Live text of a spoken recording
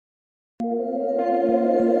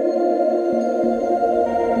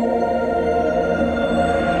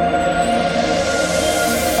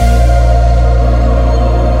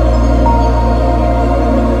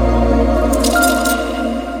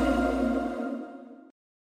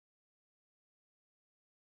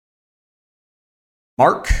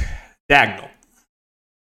Mark Dagnall.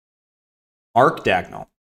 Mark Dagnall.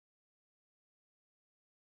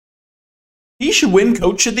 He should win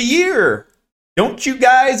Coach of the Year. Don't you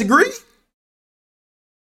guys agree?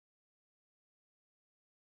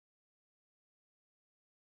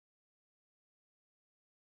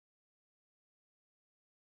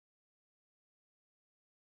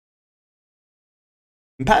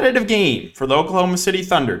 Competitive game for the Oklahoma City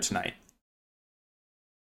Thunder tonight.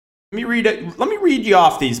 Let me read you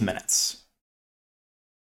off these minutes.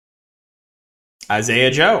 Isaiah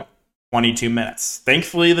Joe, 22 minutes.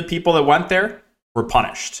 Thankfully, the people that went there were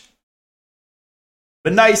punished.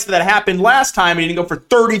 But nice that happened last time. He didn't go for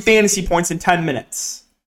 30 fantasy points in 10 minutes.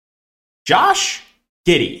 Josh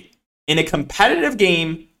Giddey, in a competitive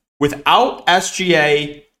game without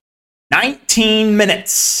SGA, 19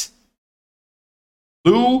 minutes.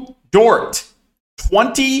 Lou Dort,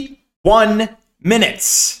 21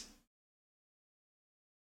 minutes.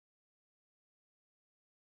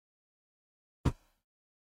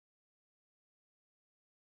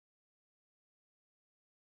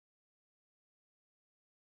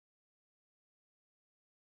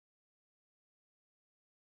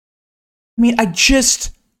 I mean, I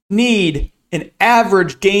just need an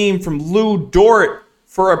average game from Lou Dort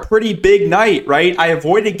for a pretty big night, right? I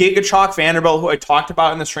avoided Giga Chalk Vanderbilt, who I talked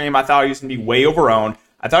about in the stream. I thought he was going to be way overowned.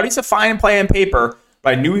 I thought he's a fine play on paper,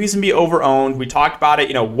 but I knew he was going to be overowned. We talked about it.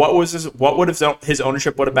 You know, what would have his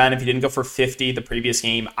ownership would have been if he didn't go for 50 the previous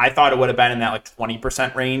game? I thought it would have been in that like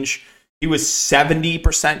 20% range. He was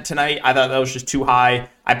 70% tonight. I thought that was just too high.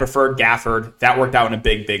 I preferred Gafford. That worked out in a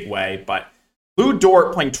big, big way. But Lou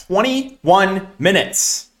Dort playing 21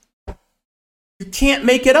 minutes. You can't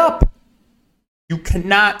make it up. You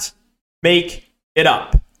cannot make it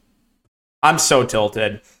up. I'm so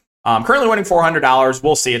tilted. Currently winning $400.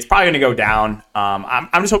 We'll see. It's probably going to go down.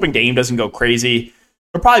 I'm just hoping game doesn't go crazy.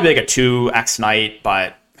 It'll probably be like a 2x night,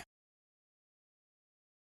 but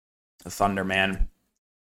the Thunder, man.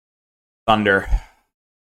 Thunder.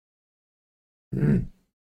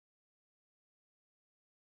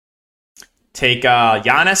 Take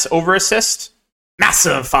Giannis over assist.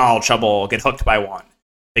 Massive foul trouble. Get hooked by one.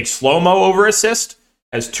 Take slow-mo over assist.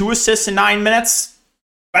 Has 2 assists in 9 minutes.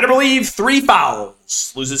 Better believe 3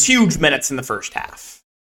 fouls. Loses huge minutes in the first half.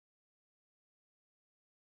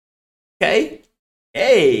 Okay.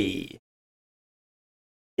 Yay.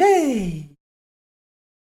 Yay.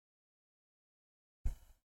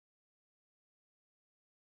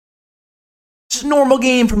 Just a normal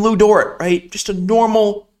game from Lou Dort, right? Just a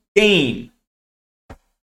normal game.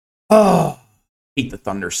 Oh, I hate the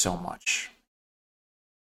Thunder so much.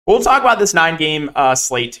 We'll talk about this 9-game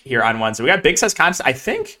slate here on Wednesday. We got big size contest. I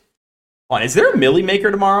think. Hold on, is there a Millie Maker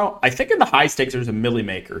tomorrow? I think in the high stakes there's a Millie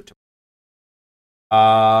Maker.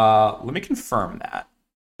 Let me confirm that.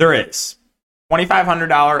 There is.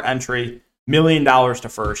 $2,500 entry, $1 million to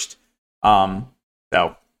first. So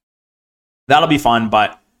that'll be fun.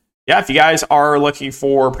 But yeah, if you guys are looking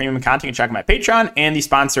for premium content, you can check out my Patreon. And the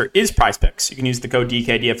sponsor is PrizePicks. You can use the code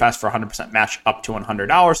DKDFS for 100% match up to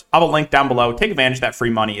 $100. I'll have a link down below. Take advantage of that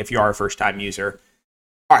free money if you are a first-time user.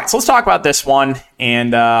 All right, so let's talk about this one.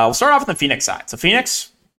 And we'll start off with the Phoenix side. So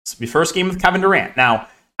Phoenix, this will be first game with Kevin Durant. Now,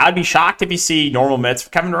 I'd be shocked if you see normal minutes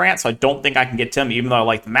for Kevin Durant, so I don't think I can get to him, even though I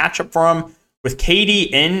like the matchup for him. With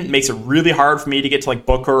KD in, it makes it really hard for me to get to like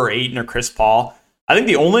Booker or Ayton or Chris Paul. I think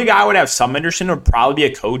the only guy I would have some interest in would probably be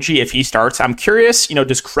a Koji if he starts. I'm curious,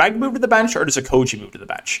 does Craig move to the bench or does a Koji move to the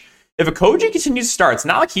bench? If a Koji continues to start, it's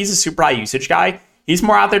not like he's a super high usage guy. He's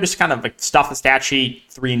more out there just kind of like stuff the stat sheet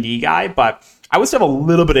 3-and-D guy, but I would still have a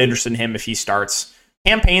little bit of interest in him if he starts.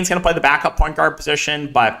 Campaign's going to play the backup point guard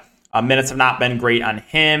position, but minutes have not been great on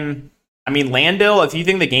him. I mean, Landale, if you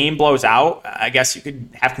think the game blows out, I guess you could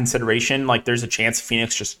have consideration. Like, there's a chance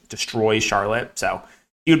Phoenix just destroys Charlotte, so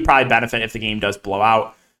he would probably benefit if the game does blow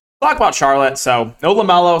out. Talk about Charlotte. So no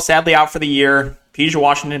LaMelo, sadly out for the year. PJ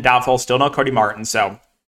Washington doubtful, still no Cody Martin. So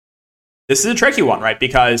this is a tricky one, right?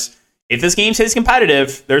 Because if this game stays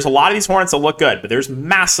competitive, there's a lot of these Hornets that look good, but there's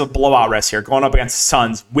massive blowout risk here going up against the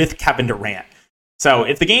Suns with Kevin Durant. So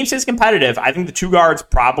if the game stays competitive, I think the two guards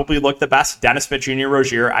probably look the best. Dennis Smith Jr.,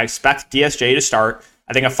 Rozier. I expect DSJ to start.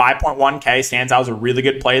 I think a 5.1K stands out as a really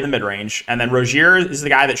good play in the mid-range. And then Rozier is the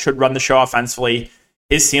guy that should run the show offensively.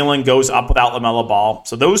 His ceiling goes up without LaMelo Ball.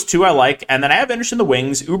 So those two I like. And then I have interest in the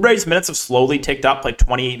wings. Oubre's minutes have slowly ticked up, played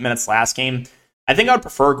 28 minutes last game. I think I would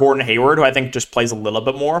prefer Gordon Hayward, who I think just plays a little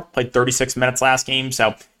bit more. Played 36 minutes last game. So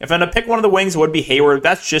if I'm going to pick one of the wings, it would be Hayward.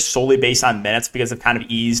 That's just solely based on minutes because I've kind of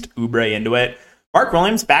eased Oubre into it. Mark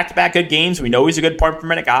Williams, back-to-back good games. We know he's a good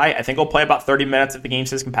point-per-minute guy. I think he'll play about 30 minutes if the game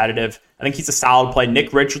stays competitive. I think he's a solid play.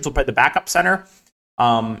 Nick Richards will play the backup center.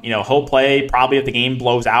 He'll play probably if the game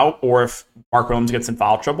blows out or if Mark Williams gets in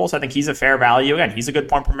foul trouble. So I think he's a fair value. Again, he's a good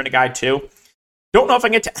point per minute guy too. Don't know if I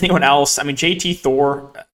can get to anyone else. I mean, JT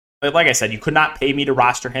Thor, like I said, you could not pay me to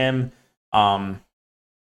roster him.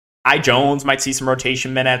 Jones might see some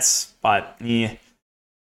rotation minutes, but you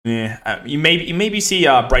maybe see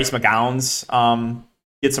Bryce McGowan's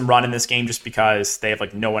get some run in this game just because they have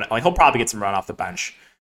like no one. Like he'll probably get some run off the bench.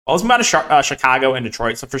 Well, let's move on to Chicago and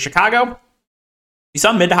Detroit. So for Chicago, you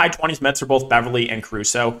saw mid to high 20s minutes for both Beverly and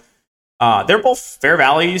Caruso. They're both fair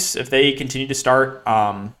values if they continue to start.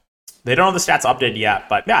 They don't have the stats updated yet,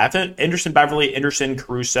 but yeah, I have Anderson, Beverly, Anderson,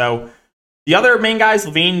 Caruso. The other main guys,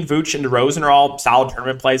 Levine, Vooch, and DeRozan, are all solid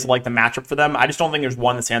tournament plays. I like the matchup for them. I just don't think there's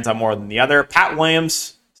one that stands out more than the other. Pat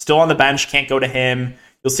Williams, still on the bench, can't go to him.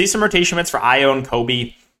 You'll see some rotation minutes for Io and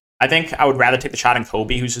Kobe. I think I would rather take the shot on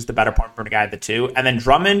Kobe, who's just the better point per guy of the two. And then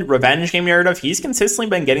Drummond, revenge game narrative. He's consistently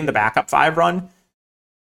been getting the backup 5 run.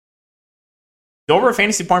 He's over a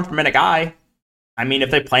fantasy point per minute guy. I mean,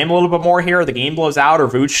 if they play him a little bit more here, the game blows out, or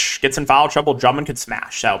Vooch gets in foul trouble, Drummond could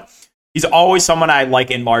smash. So he's always someone I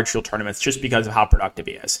like in large field tournaments just because of how productive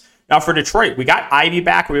he is. Now for Detroit, we got Ivy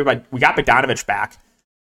back. We got Bogdanovich back.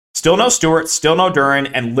 Still no Stewart, still no Duran,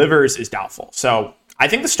 and Livers is doubtful. So I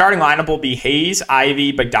think the starting lineup will be Hayes,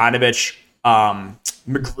 Ivy, Bogdanovich,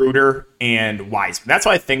 Magruder, and Wiseman. That's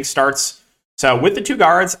what I think starts. So with the 2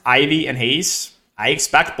 guards, Ivy and Hayes, I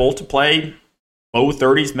expect both to play low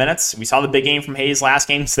 30s minutes. We saw the big game from Hayes last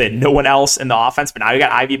game, so they had no one else in the offense, but now you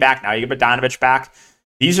got Ivy back, now you got Bogdanovich back.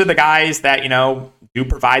 These are the guys that, do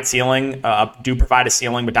provide a ceiling.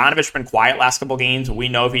 Bogdanovich's been quiet last couple games. We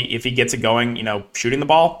know if he gets it going, shooting the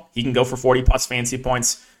ball, he can go for 40-plus fantasy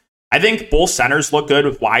points. I think both centers look good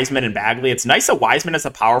with Wiseman and Bagley. It's nice that Wiseman has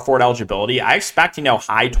the power forward eligibility. I expect,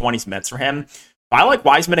 high 20s minutes for him. I like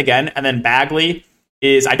Wiseman again, and then Bagley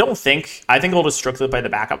I think he'll just strictly play the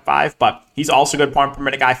backup 5, but he's also a good point per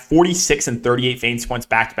minute guy, 46 and 38 fantasy points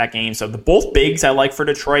back-to-back games. So the both bigs I like for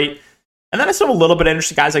Detroit. And then I still have a little bit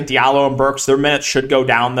interested guys like Diallo and Burks. Their minutes should go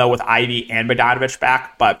down, though, with Ivy and Bogdanovich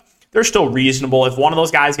back, but they're still reasonable. If one of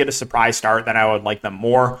those guys get a surprise start, then I would like them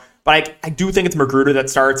more. But I do think it's Magruder that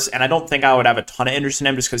starts, and I don't think I would have a ton of interest in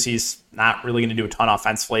him just because he's not really going to do a ton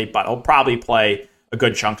offensively, but he'll probably play a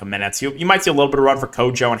good chunk of minutes. You might see a little bit of run for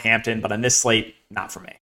Kojo and Hampton, but on this slate, not for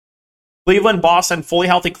me. Cleveland, Boston, fully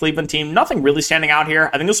healthy Cleveland team. Nothing really standing out here.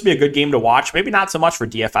 I think this will be a good game to watch. Maybe not so much for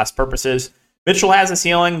DFS purposes. Mitchell has a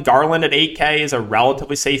ceiling. Garland at 8K is a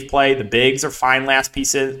relatively safe play. The bigs are fine last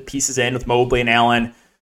pieces in with Mobley and Allen.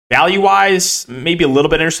 Value-wise, maybe a little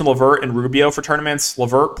bit interested in LeVert and Rubio for tournaments.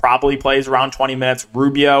 LeVert probably plays around 20 minutes.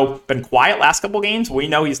 Rubio, been quiet last couple games. We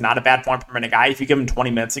know he's not a bad point per minute guy. If you give him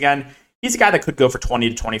 20 minutes again, he's a guy that could go for 20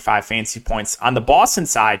 to 25 fantasy points. On the Boston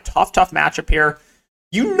side, tough matchup here.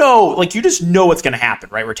 You just know what's going to happen,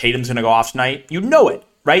 right? Where Tatum's going to go off tonight. You know it,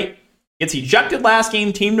 right? Gets ejected last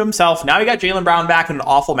game, teamed to himself. Now you got Jaylen Brown back in an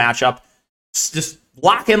awful matchup. Just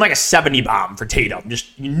lock in like a 70 bomb for Tatum.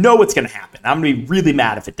 Just, you know what's going to happen. I'm going to be really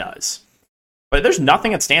mad if it does. But there's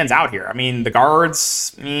nothing that stands out here. I mean, the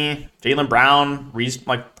guards, Jaylen Brown,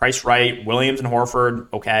 Price Right, Williams and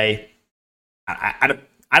Horford, okay. I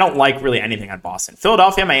don't like really anything on Boston.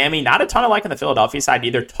 Philadelphia, Miami, not a ton of like on the Philadelphia side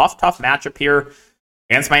either. Tough matchup here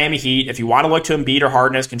against Miami Heat. If you want to look to Embiid or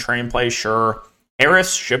Harden as contrarian plays, sure.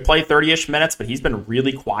 Harris should play 30-ish minutes, but he's been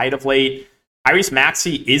really quiet of late. Tyrese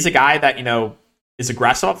Maxey is a guy that, is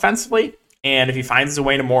aggressive offensively, and if he finds his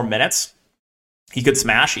way to more minutes, he could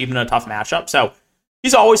smash even in a tough matchup. So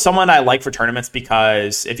he's always someone I like for tournaments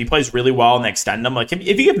because if he plays really well and they extend him, like if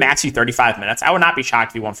you give Maxey 35 minutes, I would not be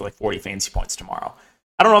shocked if he won for like 40 fantasy points tomorrow.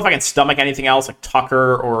 I don't know if I can stomach anything else like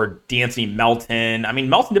Tucker or D'Anthony Melton. I mean,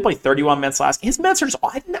 Melton did play 31 minutes last. His minutes are just...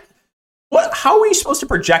 How are you supposed to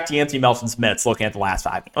project D'Anthony Melton's minutes looking at the last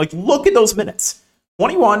 5 games? Like, look at those minutes.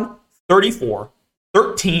 21, 34,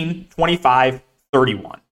 13, 25,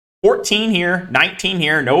 31. 14 here, 19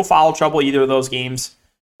 here, no foul trouble either of those games.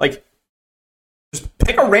 Like, just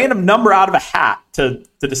pick a random number out of a hat to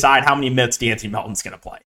decide how many minutes D'Anthony Melton's going to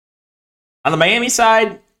play. On the Miami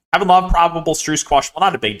side, Kevin Love, probable, Strus questionable,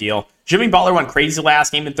 not a big deal. Jimmy Butler went crazy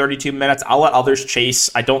last game in 32 minutes. I'll let others chase.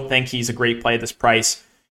 I don't think he's a great play at this price.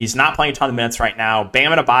 He's not playing a ton of minutes right now.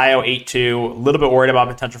 Bam Adebayo, 8-2. A little bit worried about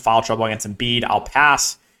potential foul trouble against Embiid. I'll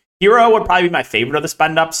pass. Hero would probably be my favorite of the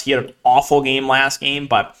spend-ups. He had an awful game last game,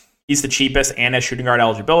 but he's the cheapest and has shooting guard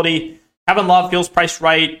eligibility. Kevin Love feels priced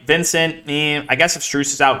right. Vincent, I guess if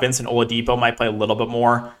Strus is out, Vincent Oladipo might play a little bit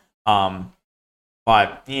more.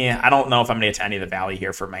 But I don't know if I'm going to get to any of the value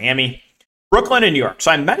here for Miami. Brooklyn and New York. So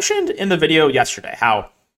I mentioned in the video yesterday how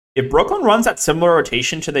if Brooklyn runs that similar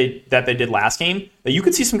rotation that they did last game, that you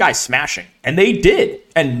could see some guys smashing. And they did.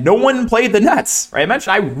 And no one played the Nets. Right? I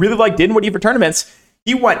mentioned I really like Dinwiddie for tournaments.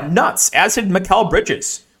 He went nuts, as did Mikal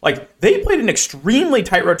Bridges. Like, they played an extremely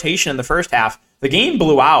tight rotation in the first half. The game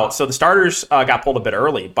blew out, so the starters got pulled a bit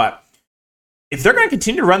early. But if they're going to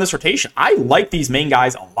continue to run this rotation, I like these main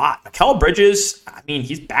guys a lot. Mikal Bridges, I mean,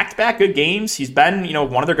 he's back-to-back good games. He's been,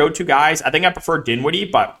 one of their go-to guys. I think I prefer Dinwiddie,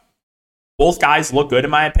 but both guys look good in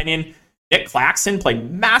my opinion. Nick Claxton played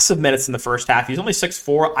massive minutes in the first half. He's only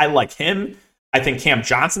 6'4". I like him. I think Cam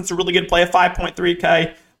Johnson's a really good play at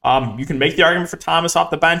 5.3K. You can make the argument for Thomas off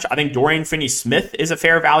the bench. I think Dorian Finney-Smith is a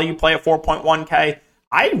fair value play at 4.1K.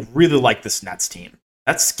 I really like this Nets team.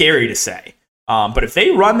 That's scary to say. But if they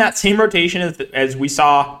run that same rotation as we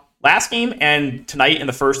saw last game and tonight in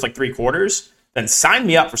the first 3 quarters, then sign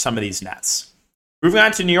me up for some of these Nets. Moving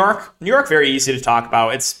on to New York. New York, very easy to talk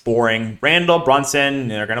about. It's boring. Randall, Brunson,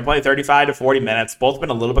 they're going to play 35 to 40 minutes. Both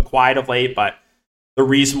been a little bit quiet of late, but the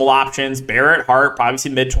reasonable options. Barrett, Hart, probably see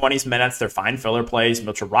mid-20s minutes. They're fine filler plays.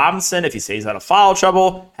 Mitchell Robinson, if he stays out of foul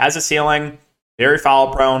trouble, has a ceiling. Very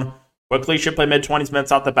foul prone. Quickly should play mid-20s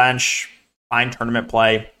minutes off the bench. Fine tournament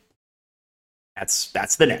play.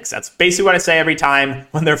 That's the Knicks. That's basically what I say every time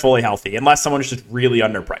when they're fully healthy, unless someone's just really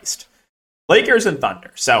underpriced. Lakers and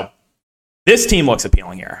Thunder. So this team looks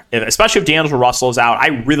appealing here, especially if D'Angelo Russell is out. I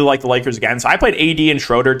really like the Lakers again. So I played AD and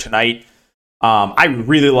Schroeder tonight. I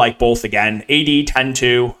really like both again. AD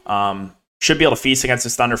 10-2. Should be able to feast against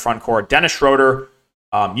this Thunder front court. Dennis Schroeder,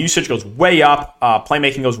 usage goes way up.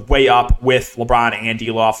 Playmaking goes way up with LeBron and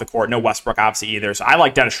D'Lo off the court. No Westbrook, obviously, either. So I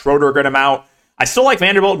like Dennis Schroeder a good amount. I still like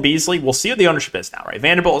Vanderbilt and Beasley. We'll see what the ownership is now, right?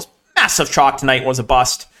 Vanderbilt is massive chalk tonight, was a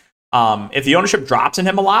bust. If the ownership drops in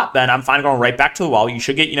him a lot, then I'm fine going right back to the well. You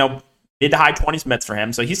should get, mid to high 20s minutes for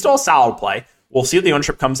him. So he's still a solid play. We'll see if the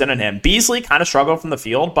ownership comes in on him. Beasley kind of struggled from the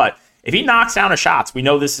field, but if he knocks down his shots, we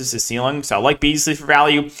know this is his ceiling. So I like Beasley for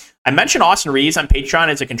value. I mentioned Austin Reeves on Patreon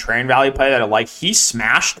as a contrarian value play that I like. He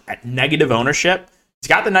smashed at negative ownership. He's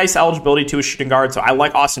got the nice eligibility to a shooting guard, so I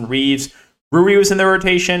like Austin Reeves. Rui was in the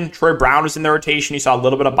rotation. Troy Brown was in the rotation. You saw a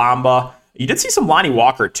little bit of Bamba. You did see some Lonnie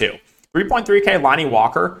Walker, too. 3.3K Lonnie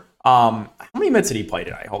Walker. How many minutes did he play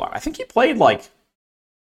tonight? Hold on. I think he played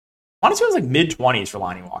honestly, it was mid-20s for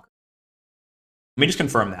Lonnie Walker. Let me just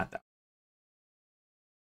confirm that, though.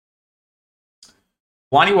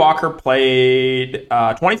 Lonnie Walker played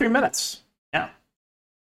 23 minutes. Yeah.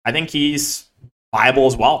 I think he's viable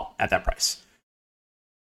as well at that price.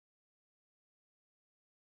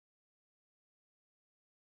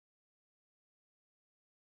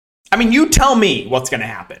 I mean, you tell me what's going to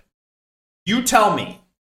happen. You tell me.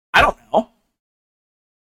 I don't know.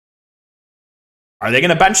 Are they going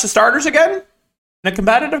to bench the starters again in a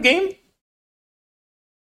competitive game?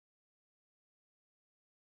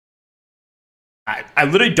 I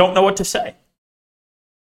literally don't know what to say.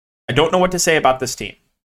 I don't know what to say about this team.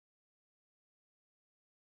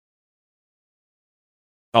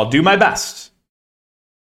 I'll do my best.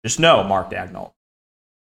 Just know, Mark Dagnall.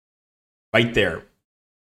 Right there.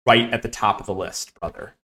 Right at the top of the list,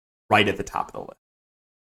 brother. Right at the top of the list.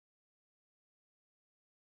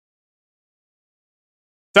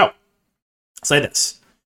 So, I'll say this.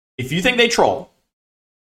 If you think they troll,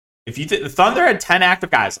 if you think the Thunder had 10 active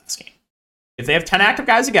guys last game, if they have 10 active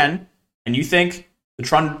guys again, and you think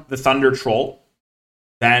the Thunder troll,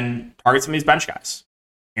 then target some of these bench guys.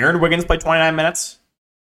 Aaron Wiggins played 29 minutes.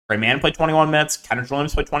 Trey Mann played 21 minutes. Kenneth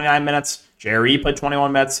Williams played 29 minutes. Jerry played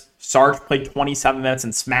 21 minutes. Sarge played 27 minutes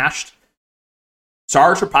and smashed.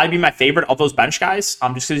 Sarge would probably be my favorite of those bench guys,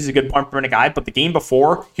 just because he's a good point per minute guy. But the game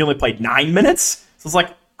before, he only played 9 minutes. So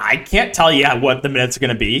it's I can't tell you what the minutes are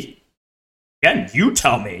going to be. Again, you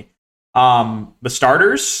tell me. The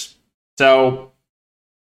starters. So,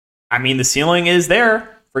 I mean, the ceiling is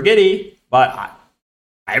there for Giddey, but I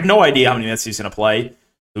have no idea how many minutes he's going to play.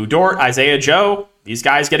 Lou Dort, Isaiah Joe, these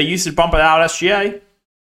guys get a usage bump without SGA. Who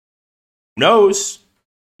knows?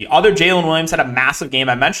 The other Jalen Williams had a massive game.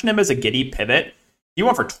 I mentioned him as a Giddey pivot. He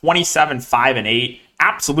went for 27, 5, and 8.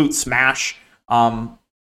 Absolute smash. Yeah,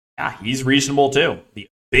 he's reasonable too. The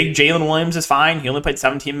big Jalen Williams is fine. He only played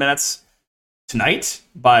 17 minutes tonight,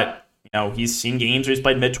 but he's seen games where he's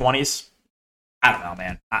played mid-20s. I don't know,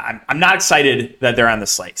 man. I'm not excited that they're on the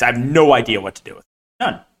slate because I have no idea what to do with it.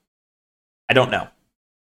 None. I don't know.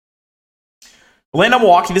 Orlando,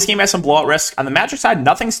 Milwaukee, this game has some blowout risk. On the Magic side,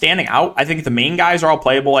 nothing standing out. I think the main guys are all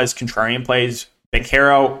playable as contrarian plays.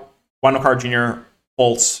 Banchero, Wendell Carter Jr.,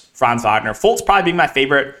 Fultz, Franz Wagner. Fultz probably being my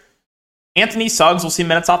favorite. Anthony Suggs will see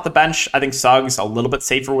minutes off the bench. I think Suggs a little bit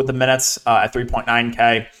safer with the minutes at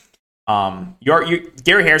 3.9K.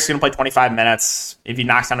 Gary Harris is going to play 25 minutes. If he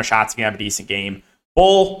knocks down the shots, he's going to have a decent game.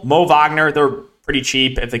 Bull, Mo Wagner, they're pretty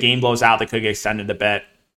cheap. If the game blows out, they could get extended a bit.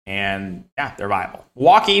 And yeah, they're viable.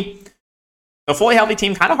 Milwaukee, a fully healthy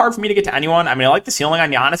team, kind of hard for me to get to anyone. I mean, I like the ceiling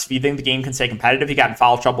on Giannis. If you think the game can stay competitive, he got in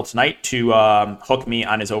foul trouble tonight to hook me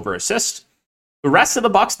on his over assist. The rest of the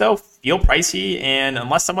Bucks, though, feel pricey, and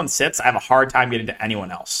unless someone sits, I have a hard time getting to anyone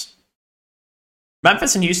else.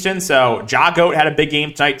 Memphis and Houston, so Ja Goat had a big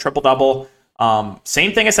game tonight, triple-double.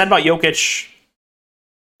 Same thing I said about Jokic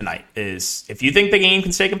tonight, is if you think the game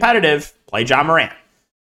can stay competitive, play Ja Morant.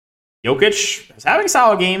 Jokic is having a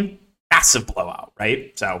solid game, massive blowout,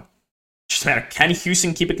 right? So, just a matter, can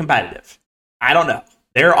Houston keep it competitive? I don't know.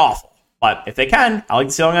 They're awful, but if they can, I like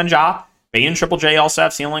the ceiling on Ja. Bane and Triple J also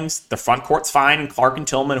have ceilings. The front court's fine, and Clark and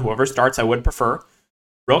Tillman, whoever starts, I would prefer.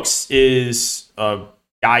 Brooks is a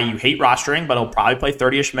guy you hate rostering, but he'll probably play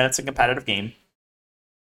 30-ish minutes in a competitive game.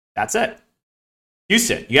 That's it.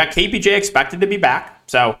 Houston, you got KPJ expected to be back.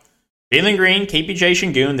 So, Jalen Green, KPJ,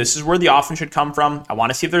 Şengün, this is where the offense should come from. I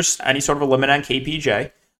want to see if there's any sort of a limit on KPJ.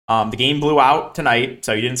 The game blew out tonight,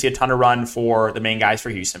 so you didn't see a ton of run for the main guys for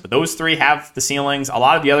Houston. But those three have the ceilings. A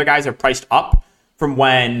lot of the other guys are priced up from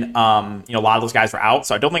when a lot of those guys were out.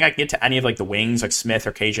 So I don't think I can get to any of like the wings like Smith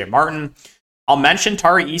or KJ Martin. I'll mention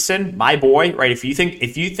Tari Eason, my boy, right? If you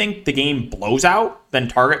think the game blows out, then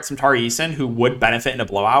target some Tari Eason, who would benefit in a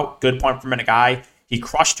blowout. Good point per minute guy. He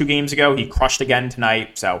crushed 2 games ago. He crushed again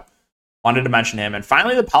tonight. So wanted to mention him. And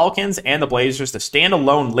finally, the Pelicans and the Blazers, the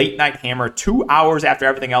standalone late night hammer 2 hours after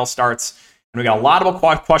everything else starts. And we got a lot of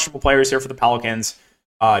questionable players here for the Pelicans.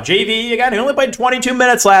 JV, again, he only played 22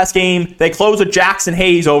 minutes last game. They closed with Jackson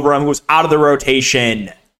Hayes over him, who was out of the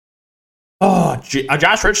rotation.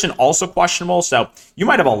 Josh Richardson also questionable, so you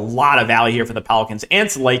might have a lot of value here for the Pelicans. And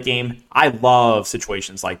it's the late game. I love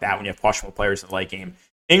situations like that when you have questionable players in the late game.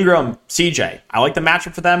 Ingram, CJ, I like the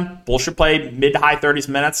matchup for them. Both should play mid to high 30s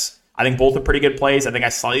minutes. I think both are pretty good plays. I think I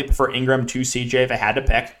slightly prefer Ingram to CJ if I had to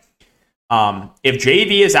pick. If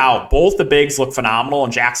JV is out, both the bigs look phenomenal,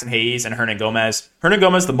 and Jackson Hayes and Hernan Gomez. Hernan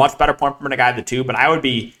Gomez, the much better point per minute guy of the two, but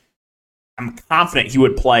I'm confident he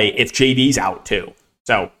would play if JV's out too.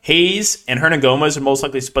 So Hayes and Hernan Gomez are most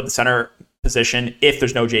likely to split the center position if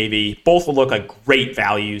there's no JV. Both will look like great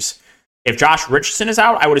values. If Josh Richardson is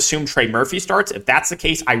out, I would assume Trey Murphy starts. If that's the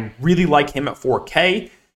case, I really like him at 4K.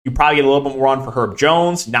 You probably get a little bit more on for Herb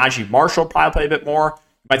Jones. Najee Marshall probably play a bit more.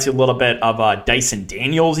 You might see a little bit of Dyson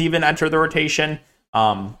Daniels even enter the rotation.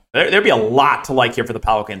 There'd be a lot to like here for the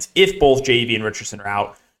Pelicans if both JV and Richardson are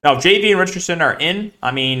out. Now, if JV and Richardson are in, I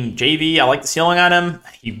mean, JV, I like the ceiling on him.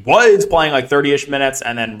 He was playing like 30-ish minutes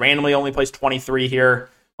and then randomly only plays 23 here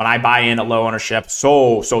when I buy in at low ownership.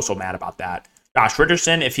 So mad about that. Josh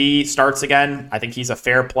Richardson, if he starts again, I think he's a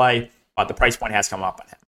fair play, but the price point has come up on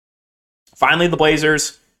him. Finally, the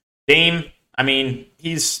Blazers. Dame, I mean,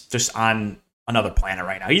 he's just on another planet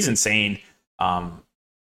right now. He's insane.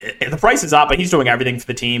 The price is up, but he's doing everything for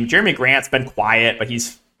the team. Jeremy Grant's been quiet, but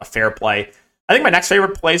he's a fair play. I think my next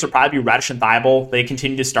favorite plays would probably be Reddish and Thibault. They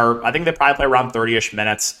continue to start. I think they probably play around 30-ish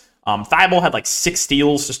minutes. Thibault had like 6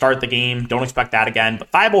 steals to start the game. Don't expect that again.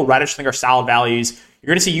 But Thibault, Reddish, I think are solid values. You're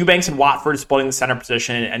going to see Eubanks and Watford splitting the center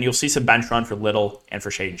position, and you'll see some bench run for Little and for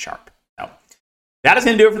Shaedon Sharpe. So that is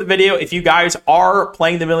going to do it for the video. If you guys are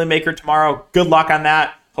playing the Millie Maker tomorrow, good luck on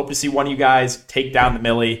that. Hope to see one of you guys take down the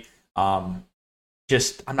Millie. I'm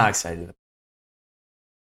not excited.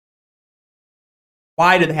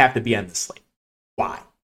 Why do they have to be on this slate? Why?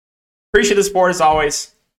 Appreciate the support as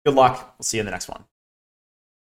always. Good luck. We'll see you in the next one.